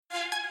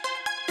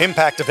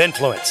Impact of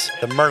Influence,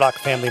 the Murdaugh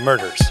Family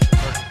Murders.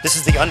 This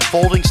is the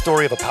unfolding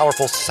story of a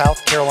powerful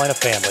South Carolina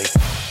family,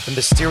 the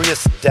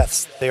mysterious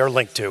deaths they are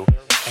linked to,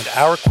 and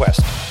our quest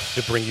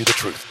to bring you the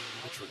truth.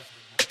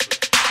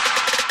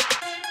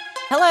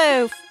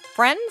 Hello,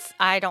 friends.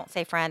 I don't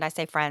say friend, I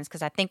say friends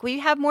because I think we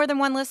have more than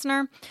one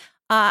listener.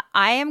 I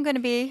am going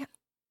to be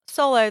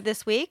solo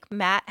this week.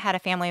 Matt had a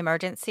family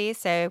emergency,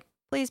 so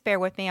please bear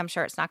with me. I'm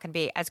sure it's not going to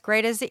be as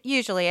great as it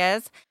usually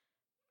is.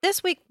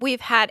 This week,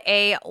 we've had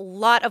a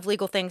lot of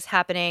legal things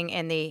happening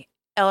in the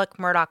Alec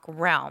Murdaugh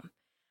realm.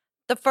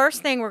 The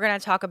first thing we're going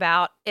to talk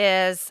about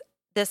is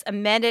this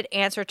amended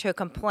answer to a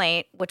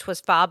complaint, which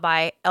was filed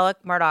by Alec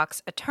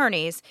Murdaugh's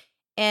attorneys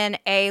in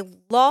a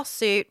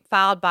lawsuit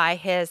filed by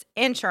his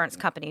insurance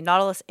company,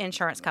 Nautilus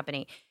Insurance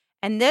Company.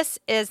 And this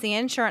is the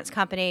insurance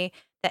company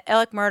that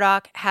Alec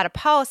Murdaugh had a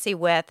policy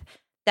with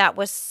that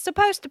was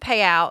supposed to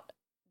pay out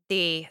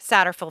the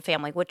Satterfield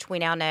family, which we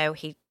now know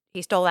he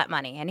stole that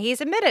money, and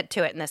he's admitted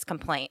to it in this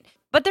complaint.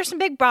 But there's some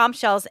big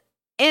bombshells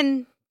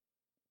in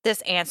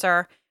this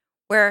answer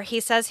where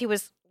he says he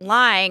was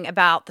lying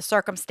about the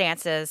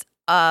circumstances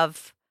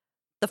of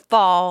the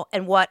fall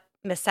and what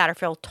Miss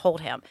Satterfield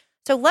told him.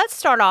 So let's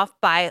start off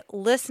by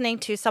listening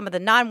to some of the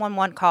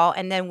 911 call,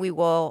 and then we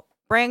will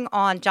bring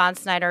on John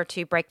Snyder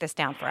to break this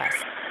down for us.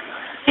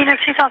 Do you know if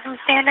she fell from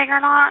standing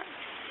or not?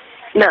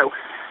 No.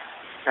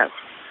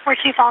 Where'd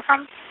she fall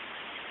from?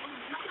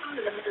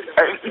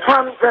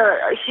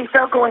 She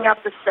fell going up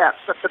the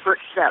brick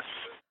steps.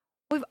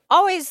 We've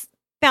always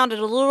found it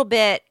a little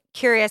bit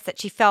curious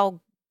that she fell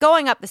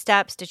going up the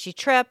steps. Did she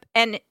trip?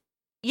 And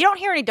you don't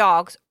hear any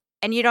dogs,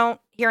 and you don't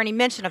hear any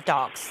mention of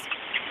dogs.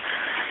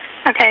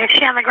 Okay, is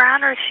she on the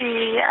ground or is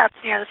she up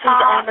near the top?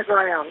 She's on the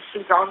ground.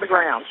 She's on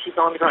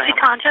the ground. Is she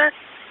conscious?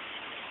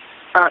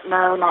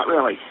 No, not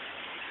really.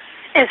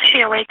 Is she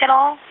awake at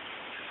all?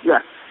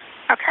 Yes.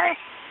 Okay.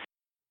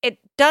 It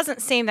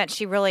doesn't seem that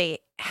she really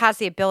has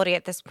the ability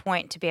at this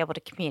point to be able to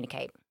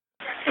communicate.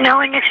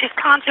 Knowing if she's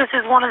conscious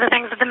is one of the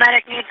things that the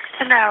medic needs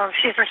to know if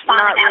she's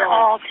responding at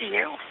all to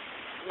you.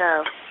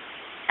 No.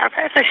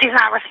 Okay, so she's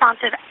not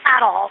responsive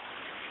at all.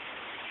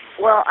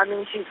 Well,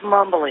 she's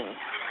mumbling.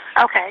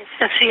 Okay,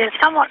 so she is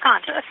somewhat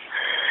conscious.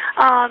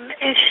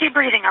 Is she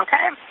breathing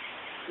okay?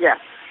 Yes.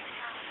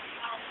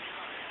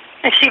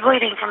 Is she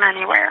bleeding from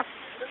anywhere?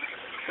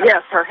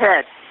 Yes, her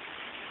head.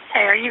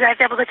 Okay, are you guys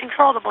able to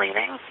control the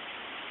bleeding?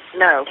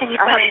 No. Can you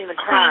put a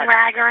clean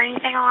rag or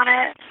anything on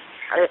it?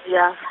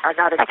 Yeah, I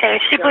got it. Okay,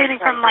 is she bleeding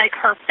from,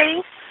 her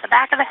face, the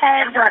back of the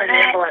head? I've got an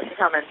ambulance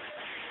coming.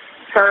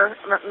 Sir,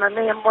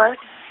 ma'am, what?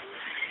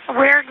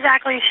 Where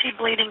exactly is she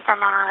bleeding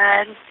from on her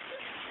head?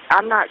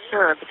 I'm not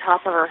sure. At the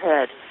top of her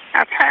head.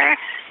 Okay.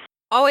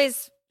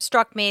 Always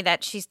struck me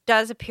that she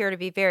does appear to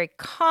be very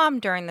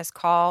calm during this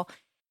call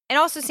and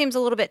also seems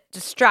a little bit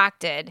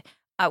distracted.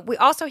 We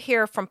also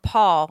hear from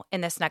Paul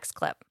in this next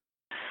clip.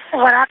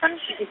 What happened?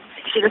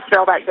 She just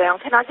fell back down.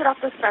 Can I get off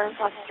this phone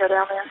so I can go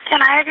down there?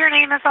 Can I have your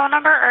name and phone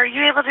number? Or are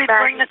you able to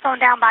bring the phone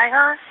down by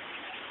her?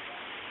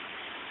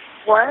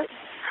 What?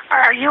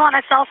 Are you on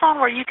a cell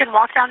phone where you can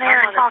walk down there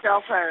and talk? I'm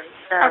on a cell phone.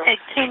 No. Okay,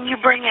 can you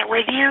bring it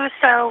with you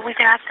so we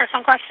can ask her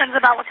some questions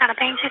about what kind of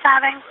pain she's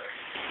having?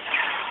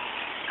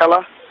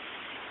 Hello?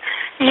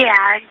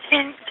 Yeah,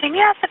 can you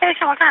ask the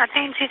patient what kind of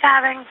pain she's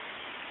having?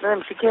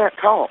 Ma'am, she can't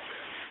talk.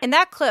 In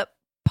that clip,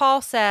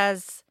 Paul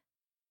says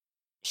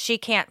she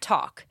can't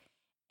talk.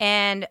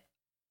 And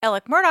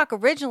Alec Murdaugh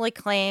originally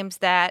claims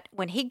that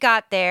when he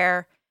got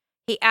there,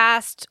 he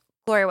asked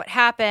Gloria what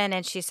happened,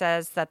 and she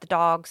says that the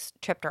dogs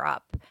tripped her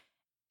up.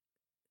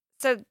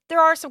 So there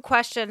are some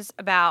questions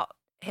about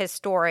his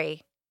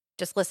story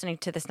just listening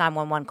to this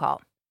 911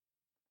 call.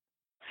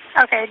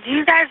 Okay, do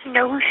you guys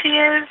know who she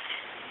is?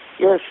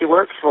 Yes, she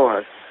works for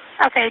us.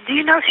 Okay, do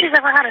you know if she's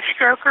ever had a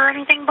stroke or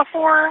anything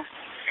before?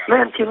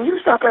 Ma'am, can you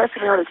stop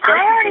asking her these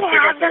questions? I already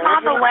have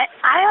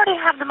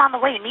them on the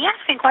way. Me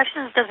asking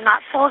questions does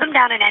not slow them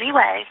down in any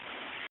way.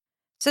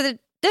 So the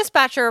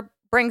dispatcher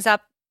brings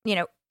up,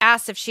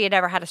 asks if she had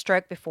ever had a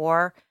stroke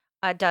before.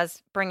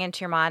 Does bring into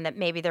your mind that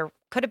maybe there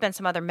could have been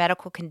some other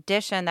medical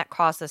condition that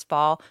caused this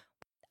fall.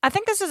 I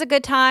think this is a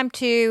good time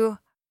to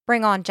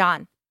bring on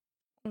John.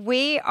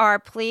 We are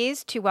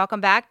pleased to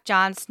welcome back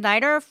John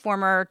Snyder,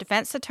 former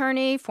defense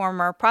attorney,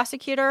 former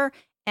prosecutor,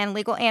 and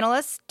legal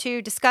analyst,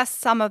 to discuss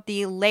some of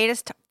the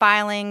latest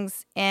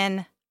filings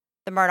in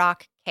the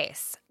Murdaugh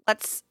case.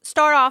 Let's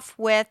start off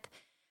with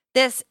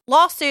this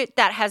lawsuit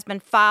that has been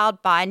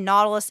filed by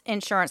Nautilus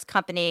Insurance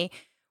Company,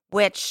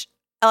 which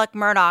Alec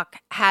Murdaugh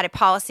had a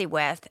policy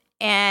with,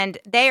 and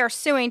they are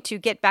suing to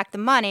get back the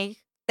money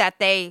that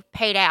they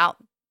paid out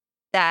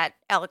that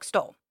Alec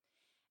stole.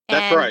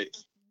 That's right.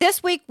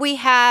 This week we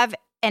have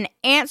an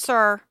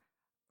answer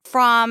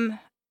from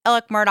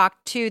Alec Murdaugh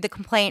to the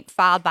complaint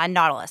filed by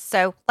Nautilus.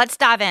 So let's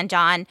dive in,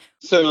 John.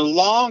 So a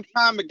long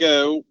time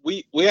ago,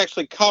 we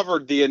actually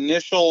covered the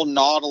initial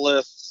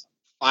Nautilus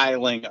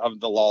filing of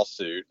the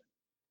lawsuit.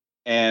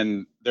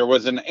 And there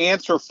was an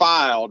answer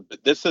filed,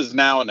 but this is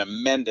now an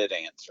amended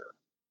answer.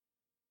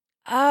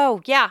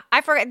 Oh, yeah.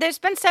 I forgot. There's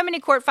been so many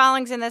court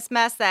filings in this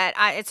mess that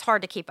it's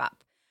hard to keep up.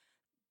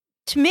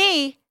 to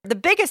me, the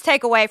biggest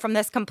takeaway from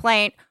this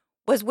complaint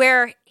was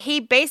where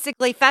he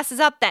basically fesses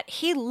up that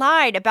he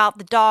lied about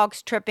the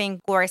dogs tripping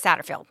Gloria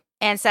Satterfield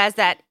and says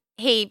that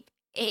he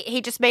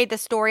just made the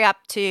story up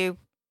to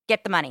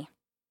get the money.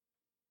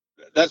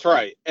 That's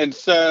right. And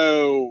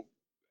so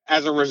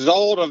as a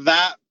result of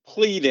that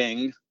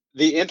pleading,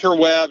 the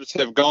interwebs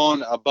have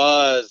gone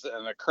abuzz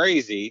and a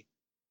crazy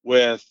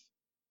with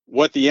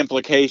what the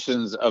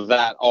implications of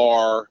that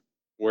are,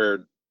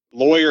 where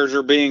lawyers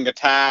are being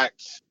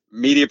attacked,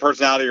 media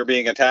personality are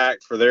being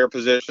attacked for their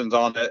positions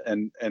on it.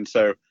 And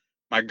so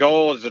my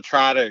goal is to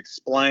try to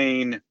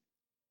explain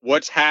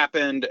what's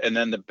happened and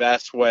then the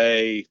best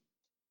way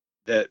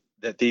that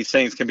these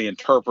things can be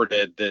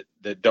interpreted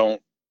that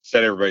don't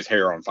set everybody's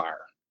hair on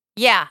fire.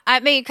 Yeah, I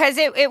mean, because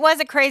it was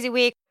a crazy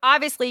week.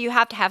 Obviously, you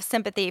have to have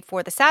sympathy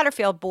for the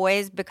Satterfield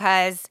boys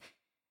because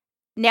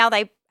now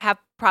they have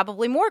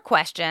probably more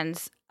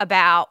questions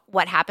about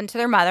what happened to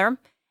their mother.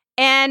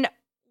 And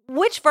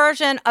which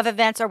version of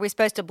events are we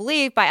supposed to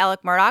believe by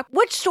Alec Murdaugh?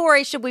 Which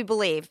story should we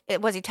believe?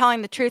 Was he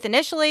telling the truth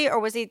initially,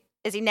 or is he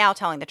now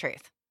telling the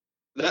truth?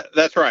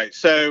 That's right.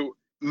 So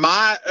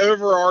my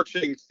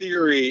overarching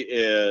theory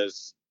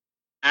is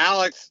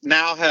Alex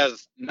now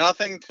has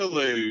nothing to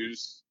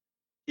lose.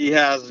 He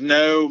has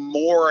no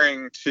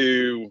mooring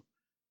to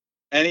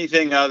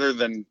anything other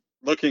than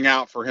looking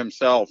out for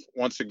himself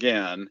once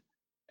again.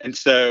 And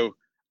so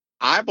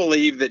I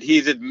believe that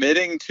he's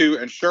admitting to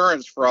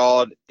insurance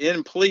fraud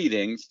in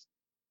pleadings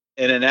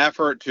in an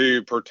effort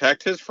to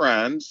protect his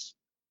friends,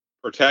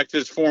 protect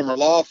his former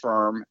law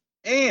firm,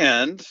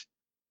 and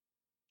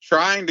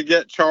trying to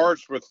get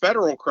charged with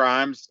federal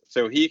crimes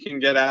so he can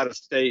get out of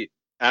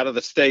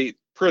the state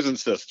prison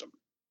system.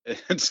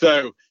 And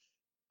so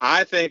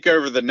I think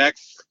over the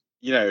next,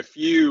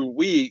 few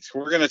weeks,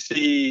 we're going to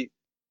see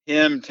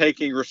him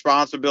taking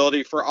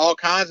responsibility for all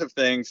kinds of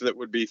things that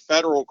would be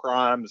federal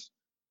crimes,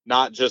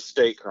 not just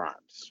state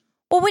crimes.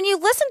 Well, when you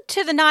listen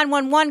to the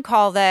 911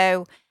 call,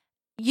 though,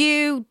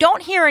 you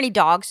don't hear any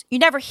dogs. You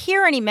never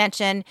hear any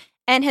mention.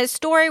 And his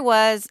story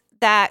was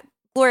that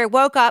Gloria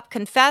woke up,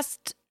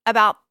 confessed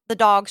about the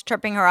dogs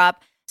tripping her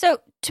up. So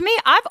to me,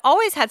 I've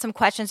always had some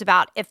questions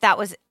about if that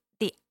was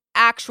the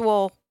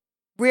actual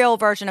real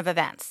version of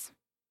events.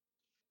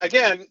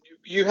 Again,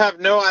 you have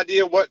no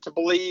idea what to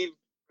believe,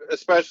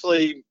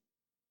 especially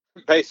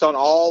based on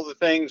all the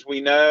things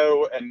we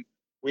know. And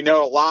we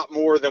know a lot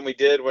more than we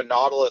did when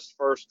Nautilus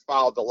first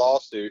filed the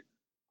lawsuit.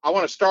 I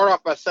want to start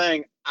off by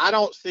saying I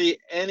don't see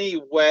any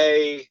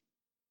way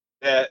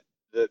that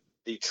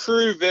the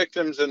true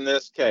victims in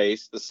this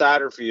case, the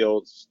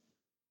Satterfields,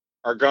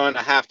 are going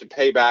to have to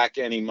pay back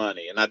any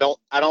money. And I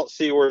don't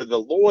see where the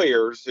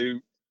lawyers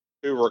who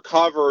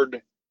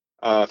recovered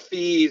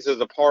fees as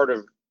a part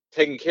of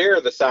taking care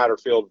of the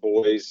Satterfield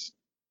boys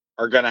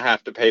are going to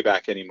have to pay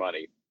back any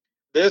money.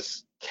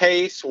 This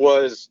case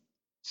was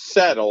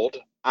settled.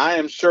 I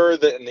am sure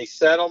that in the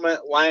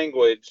settlement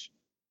language,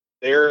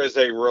 there is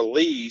a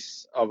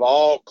release of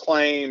all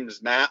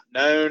claims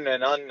known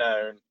and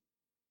unknown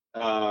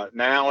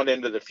now and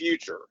into the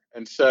future.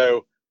 And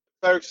so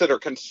folks that are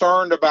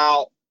concerned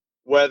about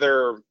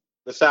whether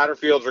the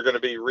Satterfields are going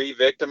to be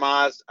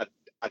re-victimized,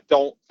 I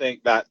don't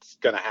think that's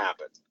going to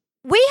happen.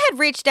 We had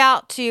reached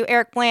out to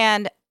Eric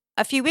Bland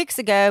a few weeks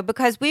ago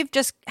because we've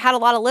just had a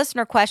lot of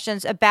listener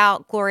questions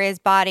about Gloria's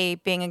body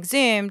being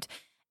exhumed.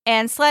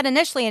 And SLED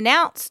initially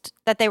announced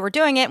that they were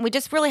doing it, and we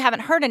just really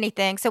haven't heard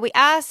anything. So we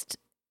asked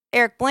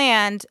Eric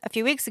Bland a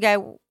few weeks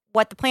ago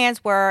what the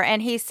plans were,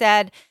 and he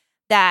said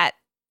that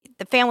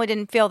the family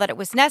didn't feel that it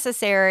was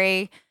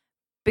necessary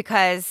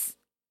because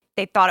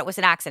they thought it was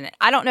an accident.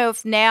 I don't know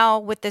if now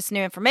with this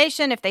new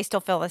information, if they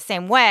still feel the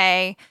same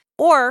way,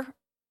 or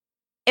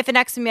if an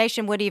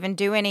exhumation would even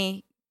do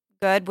any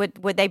good.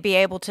 Would they be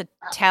able to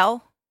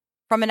tell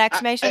from an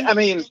exhumation? I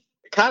mean,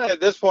 kind of at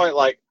this point,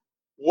 like,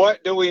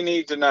 what do we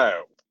need to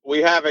know? We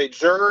have a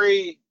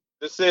jury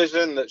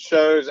decision that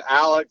shows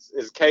Alex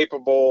is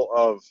capable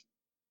of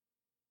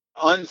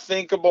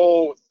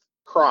unthinkable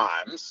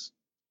crimes.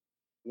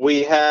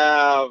 We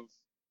have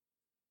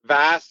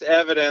vast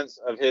evidence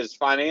of his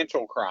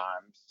financial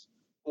crimes.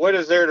 What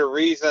is there to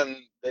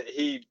reason that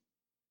he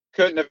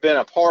couldn't have been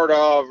a part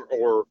of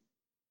or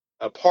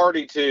a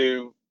party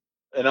to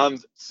an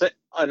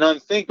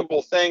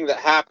unthinkable thing that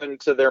happened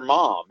to their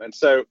mom? And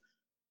so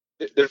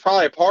there's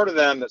probably a part of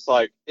them that's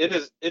like,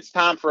 it's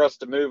time for us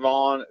to move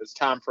on. It's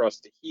time for us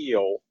to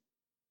heal.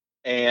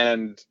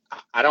 And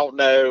I don't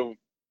know,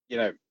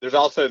 there's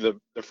also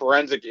the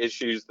forensic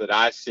issues that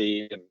I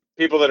see, and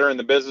people that are in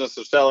the business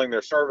of selling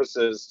their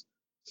services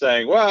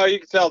saying, well, you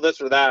can tell this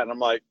or that. And I'm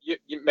like,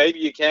 maybe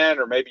you can,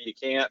 or maybe you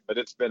can't, but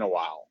it's been a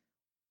while.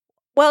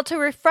 Well, to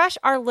refresh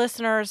our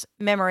listeners'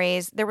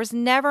 memories, there was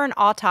never an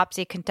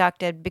autopsy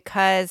conducted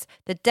because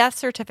the death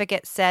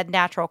certificate said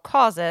natural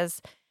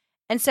causes.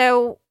 And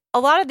so a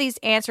lot of these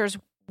answers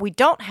we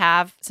don't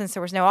have since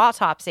there was no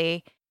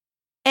autopsy.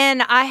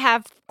 And I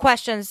have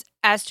questions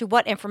as to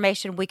what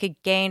information we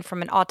could gain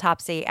from an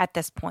autopsy at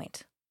this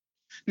point.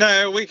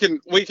 No, we can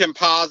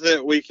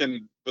posit, we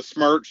can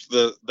besmirch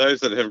those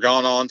that have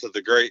gone on to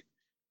the great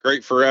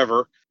great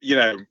forever.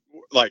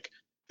 Like,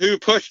 who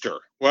pushed her?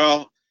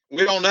 Well,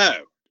 we don't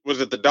know.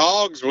 Was it the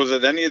dogs? Was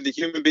it any of the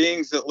human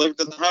beings that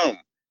lived in the home?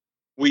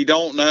 We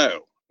don't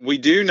know. We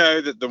do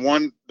know that the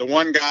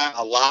one guy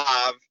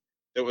alive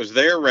that was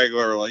there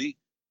regularly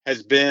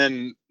has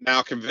been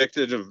now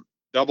convicted of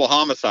double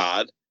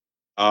homicide,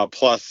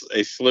 plus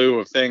a slew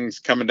of things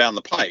coming down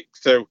the pike.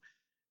 So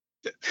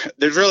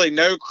there's really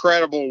no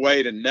credible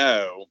way to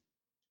know.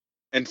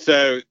 And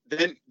so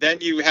then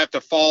you have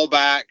to fall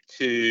back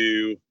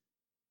to,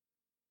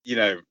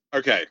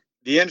 okay,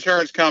 the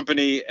insurance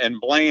company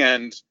and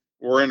Bland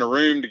were in a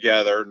room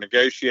together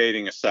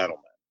negotiating a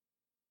settlement.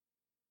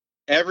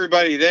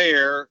 Everybody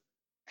there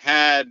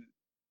had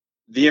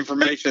the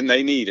information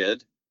they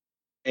needed.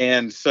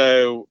 And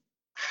so,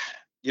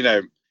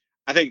 I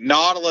think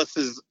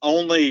Nautilus's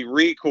only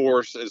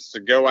recourse is to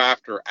go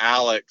after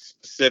Alex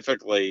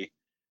specifically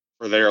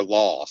for their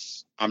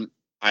loss.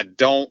 I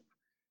don't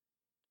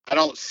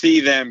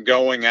see them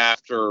going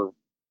after,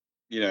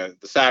 the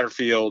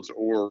Satterfields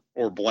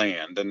or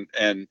Bland.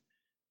 And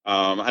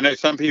I know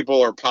some people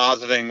are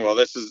positing, well,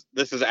 this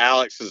is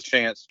Alex's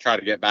chance to try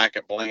to get back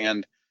at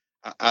Bland.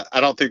 I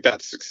don't think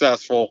that's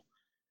successful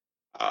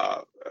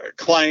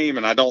claim,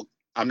 and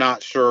I'm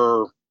not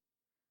sure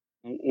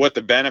what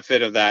the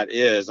benefit of that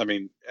is. I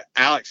mean,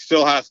 Alex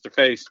still has to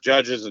face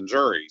judges and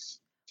juries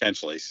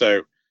potentially.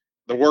 So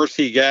the worse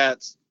he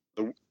gets,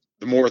 the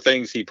more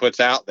things he puts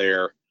out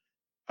there,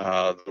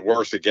 the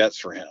worse it gets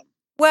for him.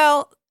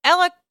 Well,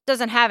 Alec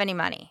doesn't have any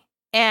money,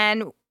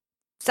 and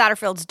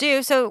Satterfields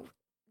do. So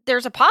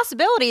there's a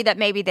possibility that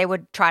maybe they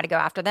would try to go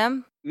after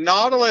them.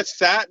 Nautilus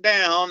sat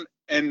down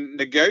and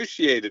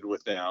negotiated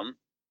with them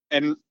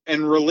and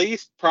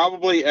released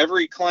probably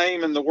every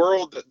claim in the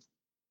world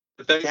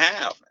that they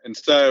have. And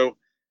so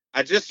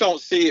I just don't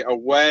see a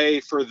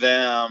way for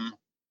them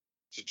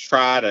to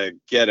try to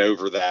get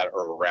over that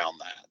or around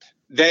that.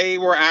 They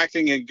were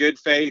acting in good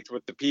faith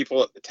with the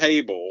people at the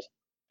table.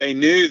 They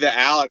knew that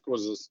Alec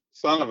was a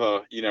son of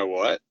a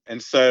you-know-what,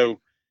 and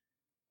so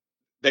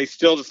they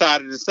still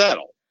decided to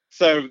settle.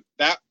 So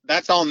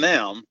that's on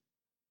them,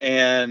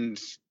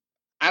 and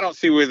I don't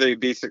see where they'd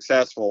be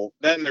successful.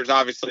 Then there's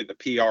obviously the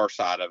PR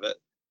side of it,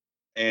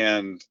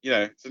 and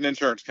it's an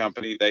insurance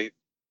company. They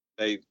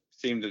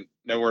seem to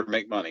know where to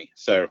make money.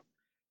 So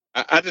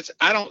I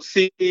don't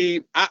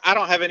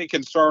have any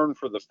concern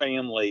for the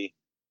family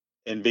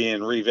in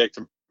being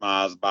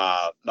re-victimized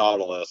by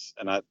Nautilus,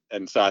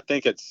 and so I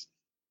think it's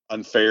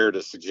unfair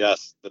to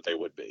suggest that they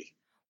would be.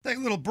 Take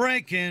a little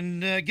break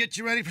and get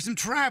you ready for some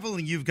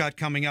traveling you've got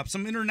coming up,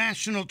 some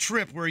international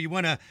trip where you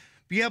want to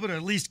be able to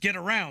at least get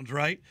around,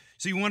 right?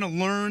 So you want to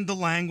learn the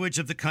language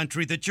of the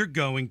country that you're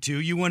going to.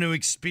 You want to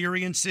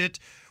experience it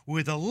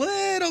with a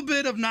little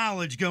bit of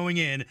knowledge going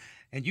in.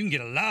 And you can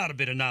get a lot of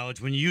bit of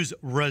knowledge when you use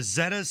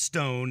Rosetta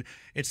Stone.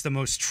 It's the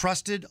most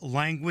trusted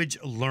language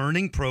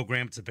learning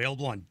program. It's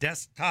available on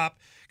desktop.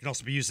 It can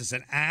also be used as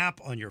an app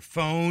on your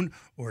phone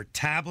or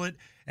tablet.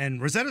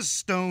 And Rosetta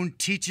Stone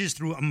teaches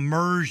through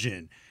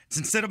immersion. It's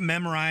instead of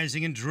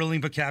memorizing and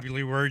drilling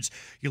vocabulary words,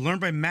 you learn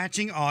by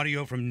matching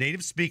audio from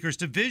native speakers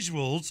to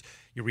visuals.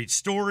 You read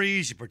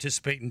stories, you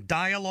participate in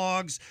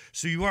dialogues,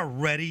 so you are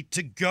ready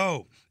to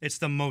go. It's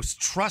the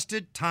most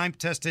trusted,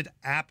 time-tested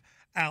app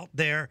out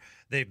there.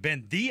 They've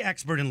been the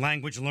expert in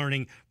language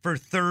learning for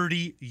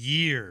 30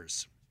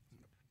 years.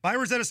 Buy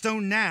Rosetta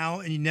Stone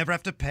now, and you never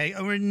have to pay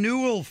a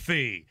renewal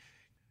fee.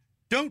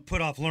 Don't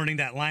put off learning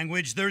that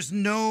language. There's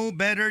no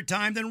better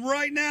time than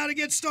right now to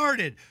get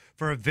started.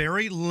 For a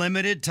very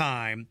limited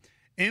time,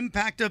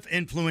 Impact of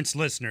Influence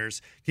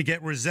listeners can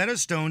get Rosetta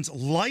Stone's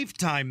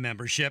lifetime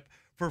membership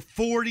for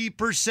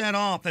 40%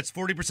 off. That's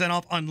 40%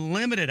 off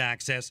unlimited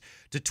access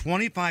to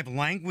 25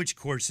 language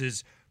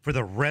courses for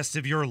the rest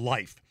of your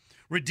life.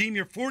 Redeem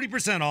your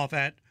 40% off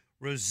at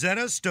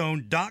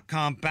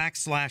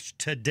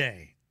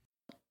rosettastone.com/today.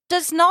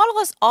 Does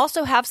Nautilus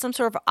also have some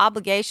sort of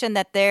obligation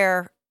that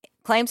their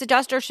claims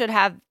adjuster should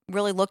have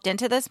really looked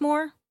into this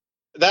more?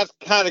 That's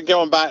kind of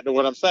going back to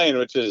what I'm saying,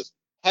 which is,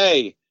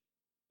 hey,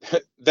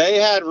 they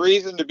had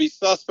reason to be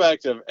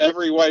suspect of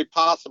every way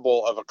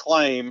possible of a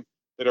claim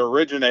that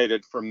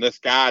originated from this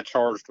guy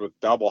charged with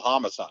double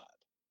homicide.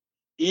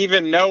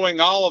 Even knowing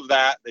all of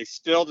that, they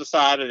still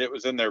decided it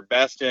was in their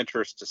best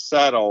interest to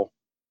settle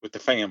with the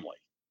family.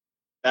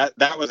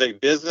 That was a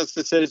business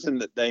decision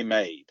that they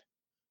made.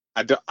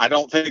 I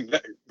don't think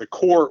that the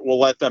court will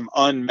let them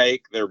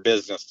unmake their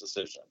business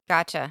decision.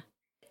 Gotcha.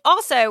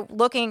 Also,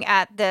 looking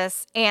at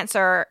this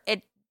answer,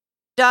 it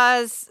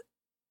does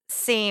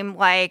seem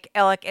like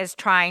Alec is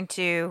trying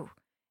to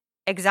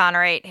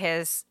exonerate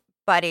his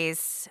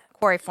buddies,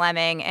 Corey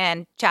Fleming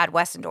and Chad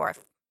Westendorf.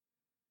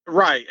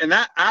 Right. And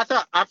I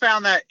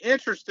found that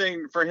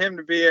interesting for him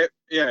to be,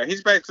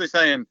 he's basically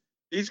saying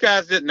these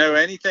guys didn't know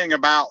anything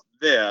about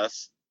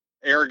this,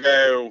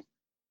 ergo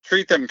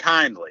treat them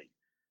kindly.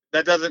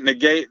 That doesn't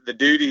negate the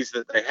duties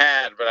that they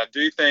had, but I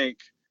do think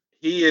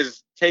he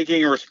is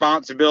taking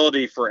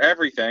responsibility for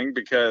everything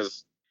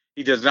because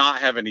he does not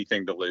have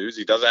anything to lose.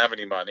 He doesn't have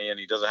any money and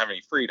he doesn't have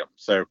any freedom.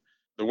 So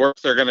the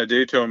worst they're going to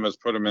do to him is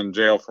put him in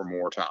jail for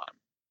more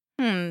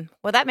time.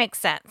 Well, that makes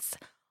sense.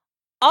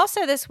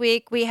 Also this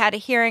week, we had a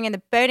hearing in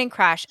the boating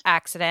crash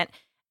accident,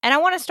 and I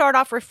want to start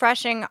off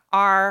refreshing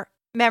our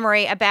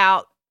memory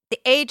about the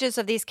ages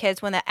of these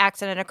kids when the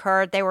accident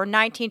occurred. They were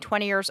 19,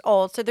 20 years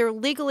old, so they're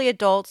legally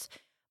adults,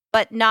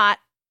 but not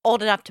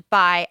old enough to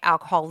buy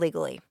alcohol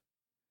legally.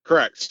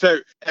 Correct. So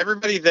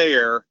everybody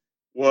there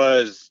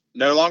was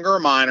no longer a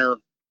minor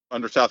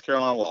under South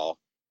Carolina law.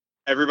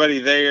 Everybody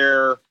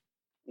there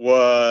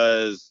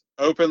was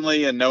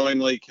openly and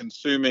knowingly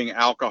consuming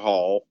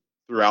alcohol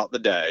throughout the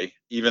day,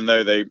 even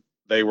though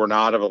they were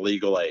not of a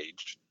legal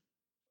age.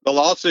 The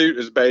lawsuit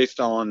is based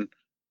on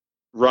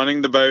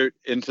running the boat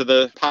into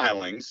the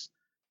pilings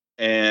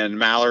and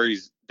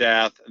Mallory's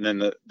death and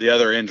then the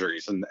other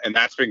injuries. And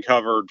that's been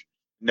covered.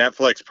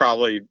 Netflix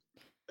probably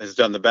has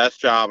done the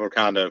best job of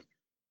kind of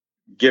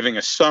giving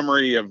a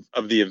summary of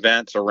the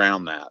events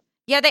around that.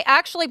 Yeah, they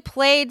actually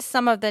played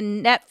some of the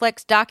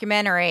Netflix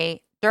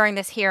documentary during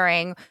this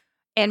hearing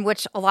in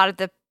which a lot of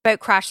the boat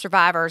crash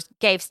survivors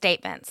gave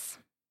statements.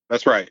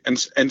 That's right.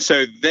 And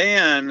so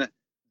then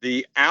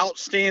the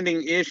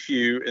outstanding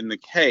issue in the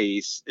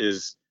case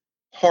is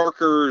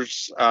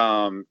Parker's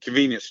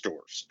convenience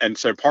stores. And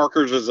so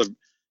Parker's is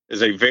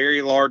a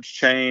very large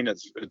chain.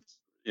 It's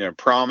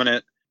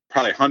prominent,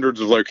 probably hundreds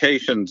of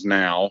locations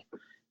now.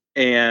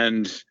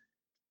 And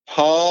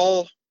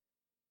Paul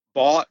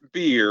bought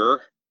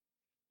beer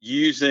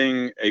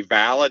using a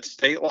valid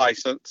state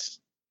license.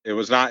 It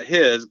was not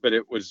his, but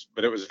it was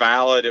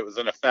valid. It was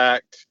in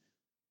effect.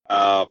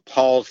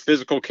 Paul's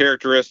physical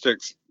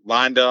characteristics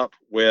lined up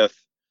with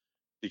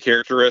the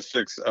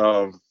characteristics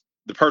of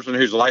the person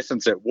whose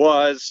license it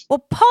was.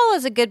 Well, Paul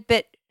is a good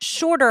bit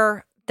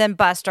shorter than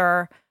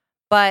Buster,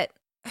 but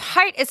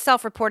height is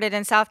self-reported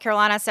in South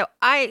Carolina, so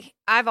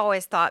I've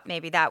always thought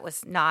maybe that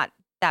was not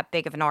that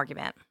big of an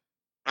argument.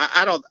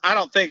 I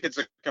don't think it's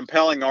a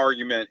compelling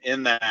argument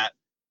in that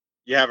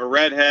you have a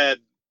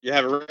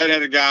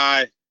redheaded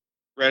guy,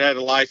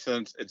 redheaded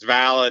license, it's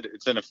valid,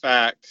 it's in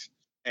effect,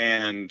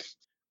 and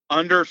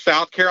under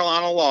South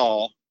Carolina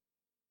law,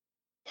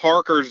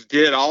 Parker's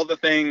did all the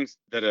things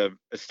that an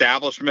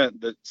establishment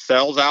that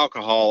sells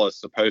alcohol is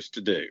supposed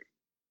to do.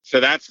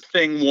 So that's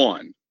thing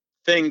one.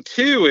 Thing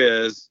two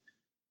is,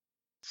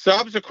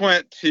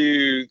 subsequent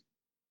to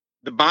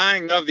the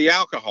buying of the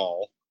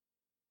alcohol,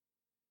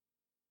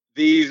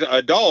 these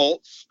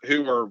adults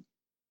who were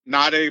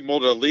not able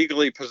to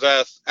legally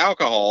possess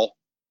alcohol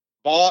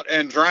bought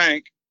and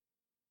drank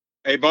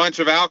a bunch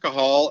of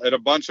alcohol at a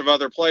bunch of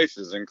other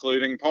places,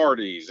 including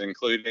parties,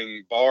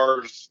 including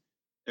bars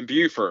in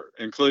Beaufort,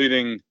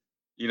 including,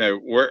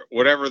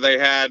 whatever they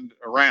had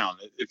around.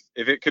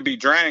 If it could be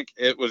drank,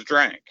 it was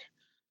drank.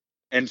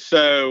 And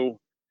so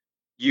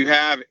you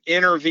have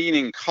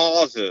intervening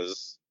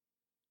causes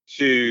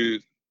to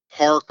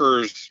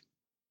Parker's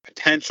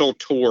potential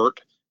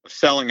tort of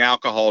selling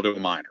alcohol to a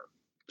minor.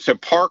 So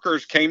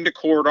Parker's came to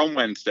court on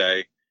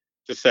Wednesday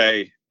to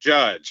say,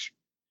 Judge,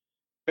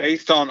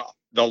 based on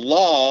the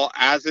law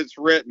as it's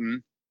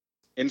written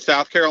in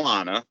South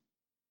Carolina,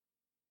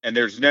 and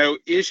there's no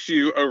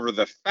issue over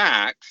the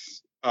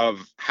facts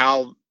of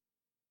how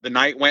the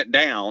night went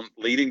down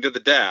leading to the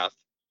death,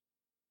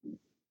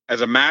 as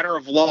a matter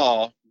of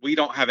law, we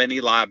don't have any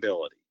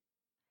liability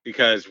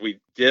because we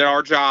did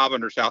our job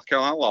under South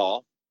Carolina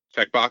law,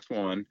 checkbox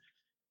one.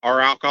 Our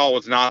alcohol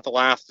was not the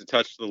last to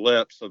touch the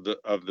lips of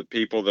the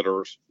people that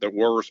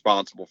were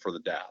responsible for the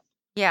death.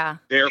 Yeah.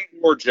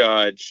 Therefore,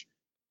 Judge,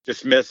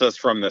 dismiss us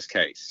from this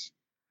case.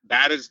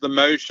 That is the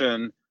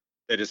motion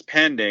that is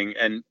pending.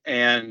 And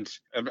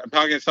I'm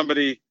talking to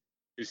somebody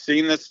who's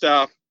seen this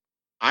stuff.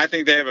 I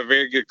think they have a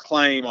very good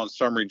claim on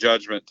summary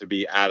judgment to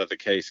be out of the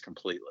case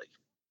completely.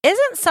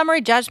 Isn't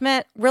summary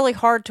judgment really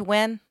hard to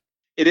win?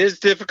 It is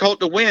difficult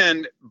to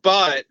win,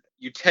 but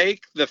you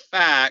take the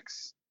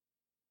facts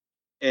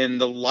in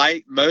the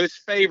light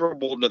most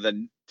favorable to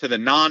the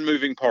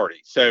non-moving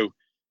party. So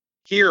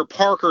here,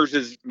 Parker's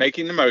is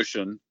making the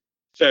motion.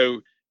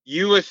 So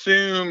you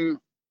assume,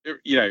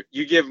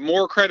 you give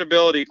more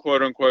credibility,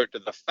 quote unquote, to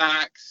the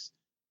facts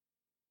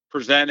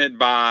presented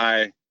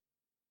by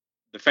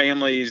the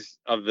families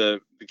of the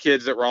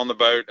kids that were on the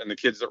boat and the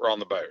kids that were on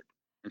the boat.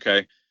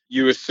 Okay.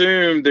 You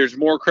assume there's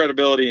more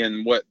credibility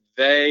in what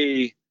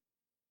they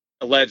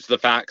allege the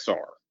facts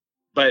are,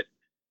 but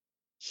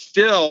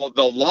still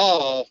the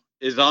law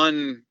is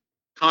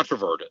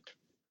uncontroverted.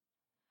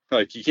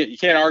 Like you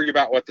can't argue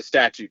about what the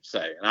statutes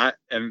say.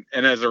 And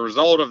as a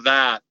result of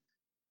that,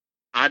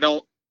 I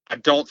don't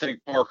think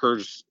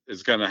Parker's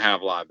is going to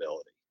have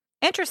liability.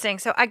 Interesting.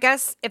 So I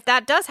guess if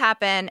that does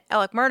happen,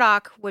 Alec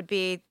Murdaugh would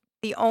be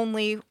the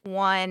only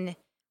one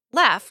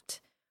left,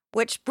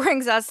 which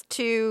brings us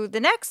to the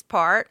next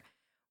part,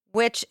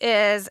 which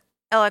is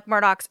Alec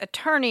Murdaugh's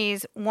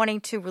attorneys wanting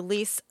to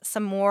release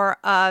some more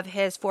of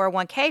his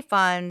 401k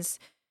funds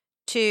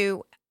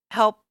to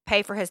help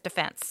pay for his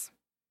defense.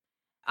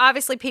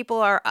 Obviously, people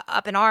are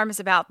up in arms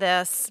about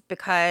this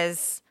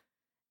because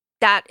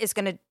that is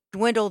going to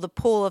dwindle the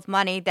pool of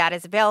money that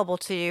is available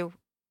to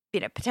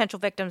potential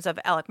victims of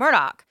Alec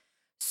Murdaugh.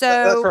 So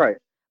That's right.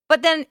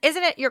 But then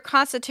isn't it your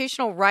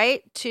constitutional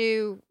right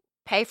to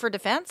pay for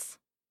defense?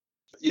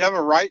 You have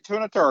a right to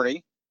an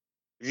attorney.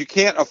 If you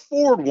can't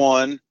afford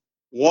one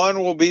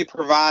will be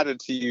provided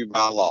to you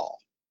by law.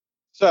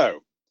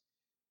 So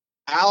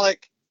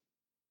Alec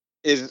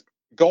is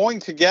going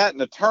to get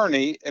an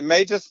attorney. It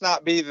may just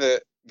not be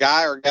the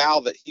guy or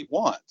gal that he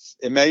wants.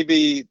 It may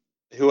be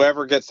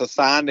whoever gets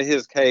assigned to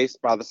his case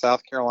by the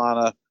South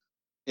Carolina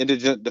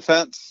Indigent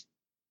Defense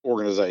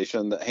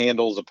Organization that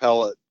handles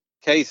appellate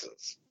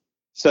cases.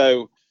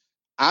 So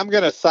I'm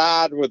going to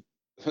side with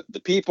the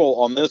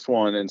people on this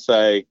one and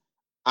say,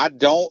 I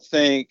don't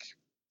think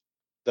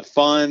the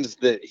funds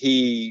that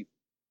he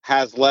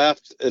has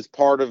left as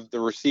part of the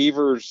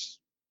receiver's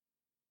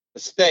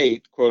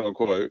estate, quote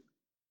unquote,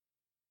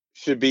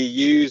 should be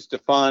used to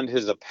fund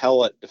his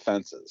appellate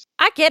defenses.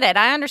 I get it.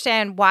 I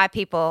understand why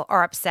people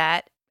are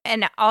upset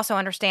and also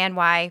understand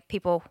why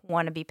people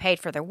want to be paid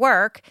for their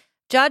work.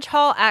 Judge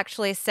Hall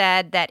actually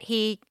said that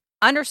he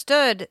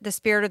understood the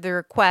spirit of the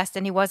request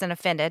and he wasn't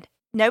offended.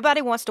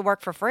 Nobody wants to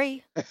work for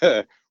free.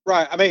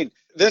 Right. I mean,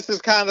 this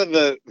is kind of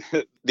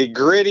the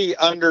gritty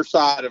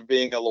underside of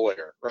being a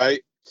lawyer,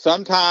 right?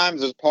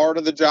 Sometimes as part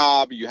of the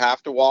job, you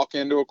have to walk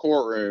into a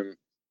courtroom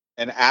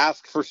and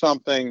ask for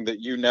something that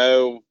you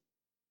know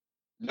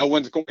no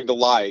one's going to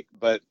like,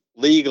 but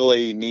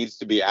legally needs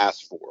to be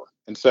asked for.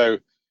 And so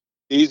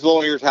these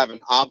lawyers have an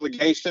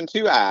obligation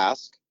to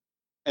ask,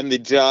 and the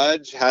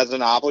judge has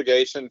an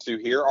obligation to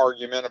hear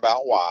argument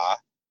about why.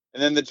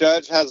 And then the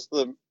judge has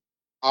the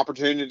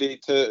opportunity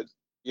to,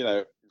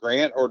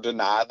 grant or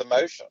deny the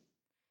motion.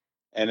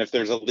 And if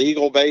there's a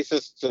legal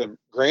basis to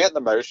grant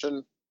the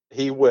motion,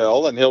 he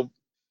will, and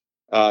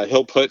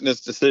he'll put in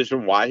his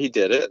decision why he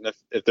did it. And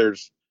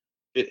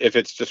if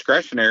it's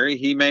discretionary,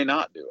 he may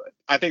not do it.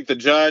 I think the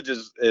judge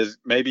is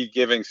maybe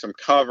giving some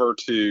cover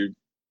to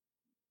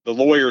the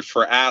lawyers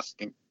for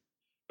asking,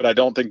 but I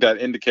don't think that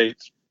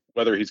indicates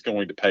whether he's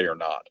going to pay or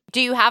not.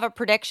 Do you have a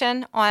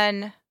prediction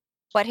on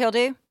what he'll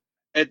do?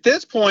 At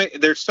this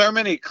point, there's so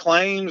many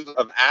claims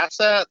of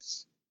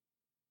assets.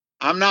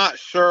 I'm not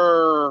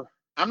sure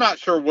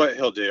what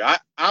he'll do.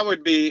 I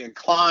would be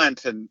inclined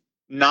to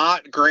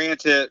not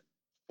grant it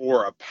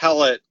for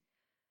appellate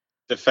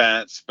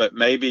defense, but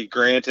maybe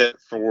grant it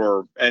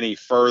for any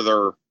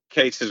further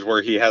cases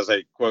where he has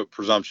a, quote,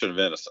 presumption of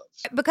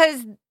innocence.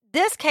 Because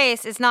this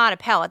case is not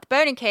appellate. The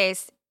Bonin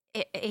case,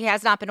 he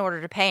has not been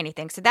ordered to pay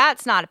anything. So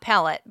that's not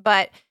appellate.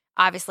 But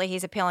obviously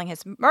he's appealing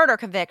his murder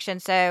conviction.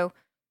 So,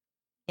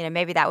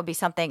 maybe that would be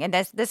something. And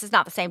this is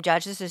not the same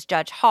judge. This is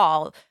Judge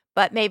Hall.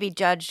 But maybe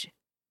Judge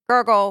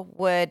Gergel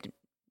would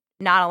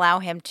not allow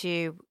him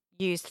to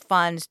use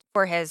funds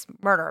for his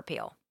murder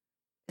appeal.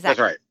 That's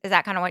right. Is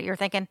that kind of what you're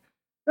thinking?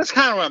 That's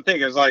kind of what I'm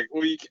thinking. It's like,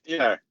 well,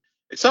 at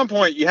some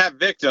point you have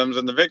victims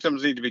and the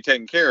victims need to be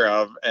taken care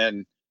of,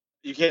 and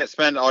you can't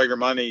spend all your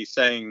money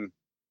saying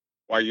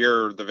why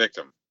you're the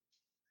victim.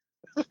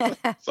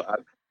 So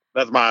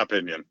that's my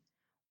opinion.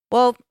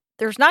 Well,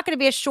 there's not going to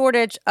be a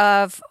shortage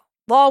of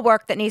law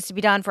work that needs to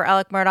be done for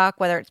Alec Murdaugh,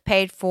 whether it's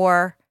paid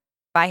for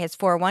by his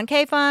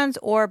 401k funds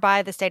or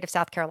by the state of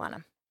South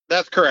Carolina.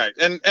 That's correct.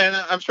 And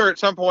I'm sure at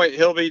some point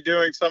he'll be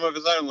doing some of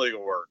his own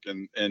legal work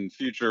in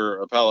future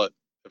appellate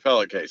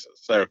cases.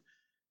 So,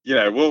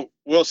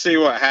 we'll see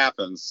what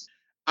happens.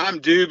 I'm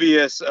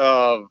dubious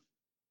of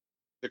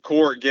the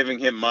court giving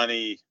him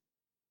money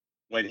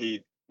when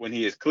he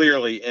is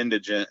clearly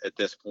indigent at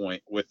this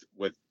point with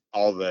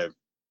all the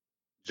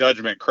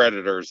judgment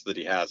creditors that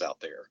he has out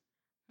there.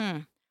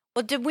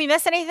 Well, did we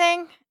miss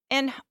anything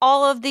in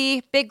all of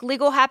the big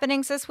legal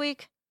happenings this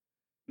week?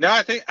 No,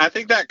 I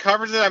think that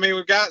covers it. I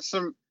mean,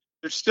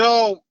 there's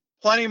still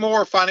plenty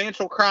more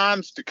financial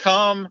crimes to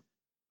come.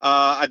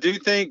 I do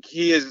think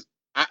he is,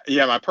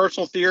 my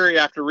personal theory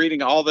after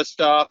reading all this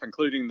stuff,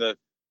 including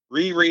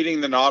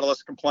rereading the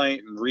Nautilus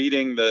complaint and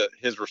reading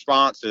his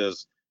response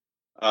is,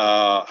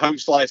 Home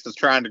Slice is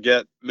trying to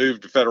get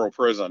moved to federal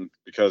prison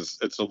because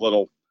it's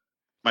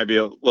might be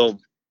a little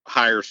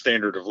higher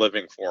standard of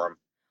living for him.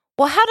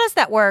 Well, how does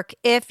that work?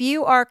 If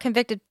you are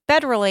convicted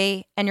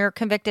federally and you're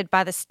convicted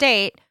by the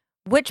state,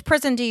 which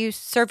prison do you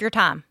serve your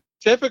time?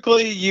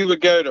 Typically, you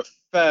would go to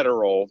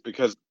federal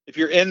because if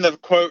you're in the,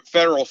 quote,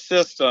 federal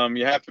system,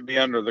 you have to be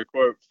under the,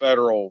 quote,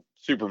 federal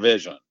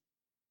supervision.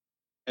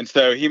 And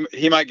so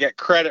he might get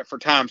credit for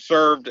time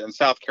served in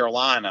South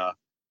Carolina,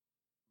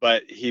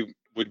 but he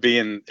would be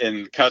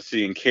in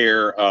custody and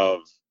care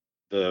of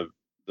the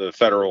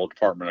Federal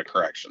Department of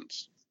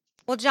Corrections.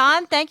 Well,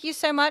 John, thank you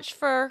so much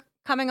for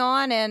coming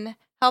on and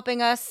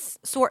helping us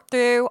sort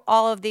through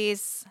all of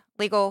these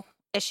legal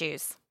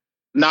issues.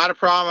 Not a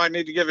problem. I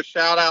need to give a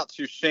shout out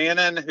to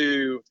Shannon,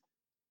 who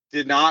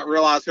did not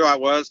realize who I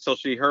was till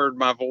she heard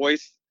my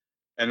voice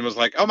and was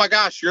like, oh my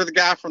gosh, you're the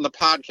guy from the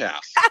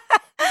podcast.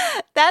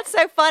 That's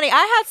so funny. I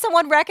had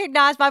someone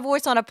recognize my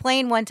voice on a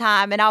plane one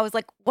time and I was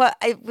like, what?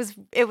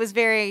 It was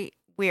very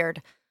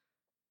weird.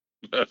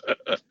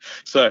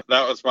 So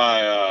that was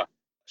my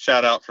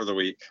shout out for the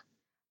week.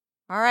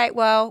 All right.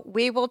 Well,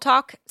 we will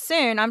talk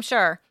soon, I'm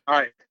sure. All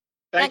right.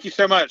 Thank you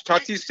so much.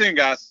 Talk to you soon,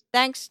 guys.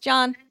 Thanks,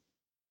 John.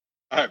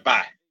 All right,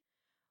 bye.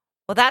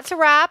 Well, that's a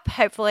wrap.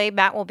 Hopefully,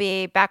 Matt will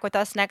be back with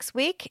us next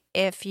week.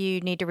 If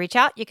you need to reach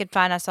out, you can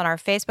find us on our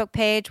Facebook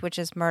page, which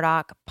is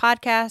Murdaugh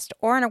Podcast,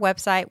 or on our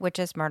website, which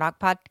is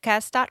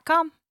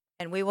murdaughpodcast.com.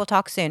 And we will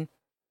talk soon.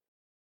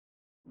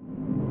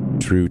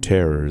 True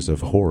terrors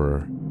of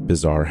horror,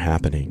 bizarre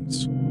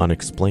happenings,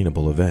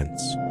 unexplainable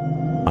events.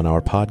 On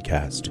our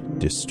podcast,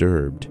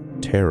 Disturbed,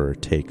 terror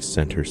takes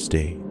center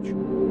stage.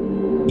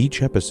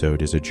 Each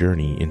episode is a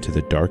journey into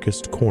the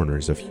darkest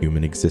corners of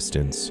human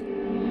existence,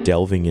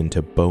 delving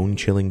into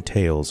bone-chilling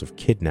tales of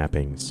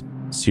kidnappings,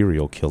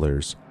 serial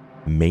killers,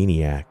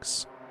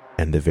 maniacs,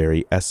 and the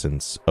very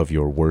essence of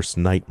your worst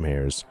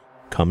nightmares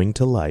coming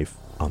to life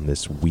on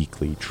this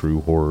weekly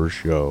true horror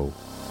show.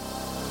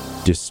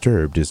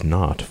 Disturbed is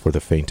not for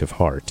the faint of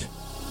heart.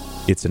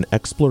 It's an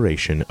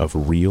exploration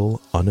of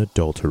real,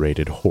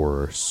 unadulterated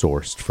horror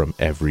sourced from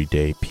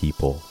everyday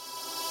people.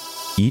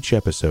 Each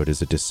episode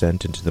is a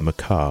descent into the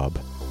macabre,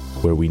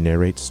 where we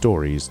narrate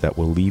stories that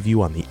will leave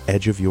you on the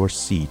edge of your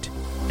seat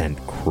and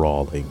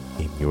crawling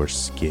in your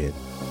skin.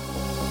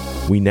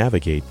 We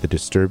navigate the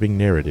disturbing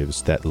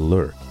narratives that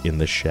lurk in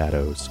the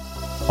shadows,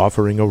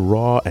 offering a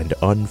raw and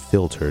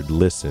unfiltered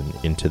listen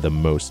into the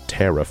most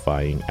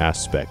terrifying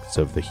aspects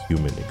of the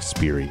human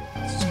experience.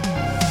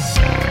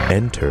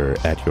 Enter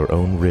at your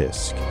own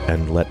risk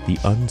and let the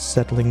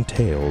unsettling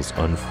tales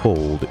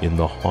unfold in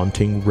the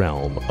haunting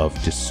realm of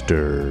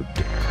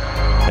Disturbed.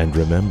 And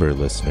remember,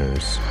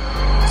 listeners,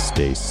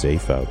 stay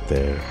safe out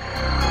there.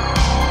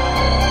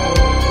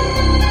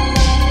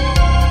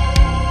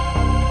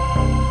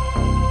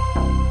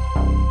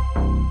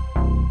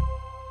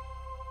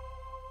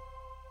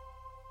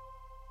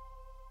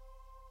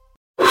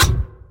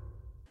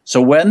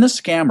 So when the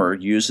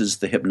scammer uses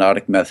the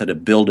hypnotic method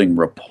of building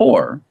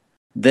rapport,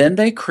 then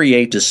they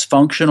create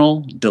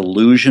dysfunctional,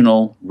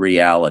 delusional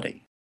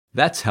reality.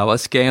 That's how a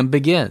scam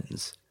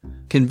begins,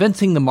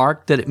 convincing the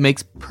mark that it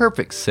makes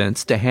perfect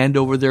sense to hand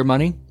over their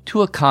money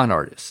to a con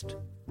artist.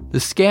 The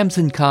Scams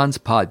and Cons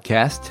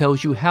podcast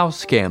tells you how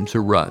scams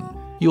are run.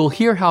 You'll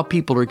hear how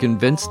people are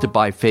convinced to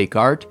buy fake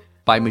art,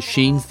 buy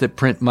machines that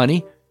print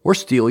money, or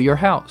steal your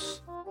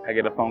house. I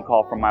get a phone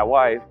call from my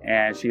wife,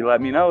 and she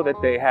let me know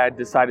that they had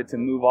decided to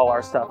move all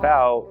our stuff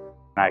out.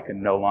 I could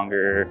no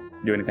longer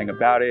do anything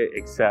about it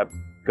except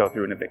go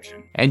through an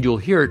eviction. And you'll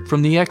hear it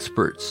from the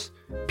experts,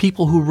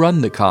 people who run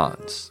the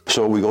cons.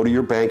 So we go to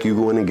your bank, you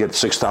go in and get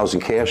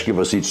 $6,000 cash, give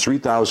us each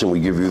 $3,000, we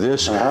give you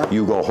this.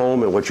 You go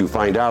home, and what you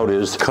find out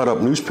is cut up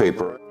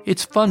newspaper.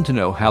 It's fun to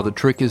know how the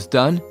trick is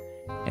done,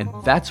 and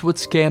that's what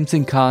Scams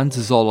and Cons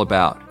is all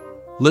about.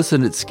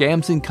 Listen at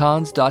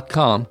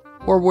scamsandcons.com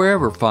or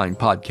wherever fine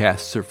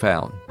podcasts are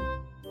found.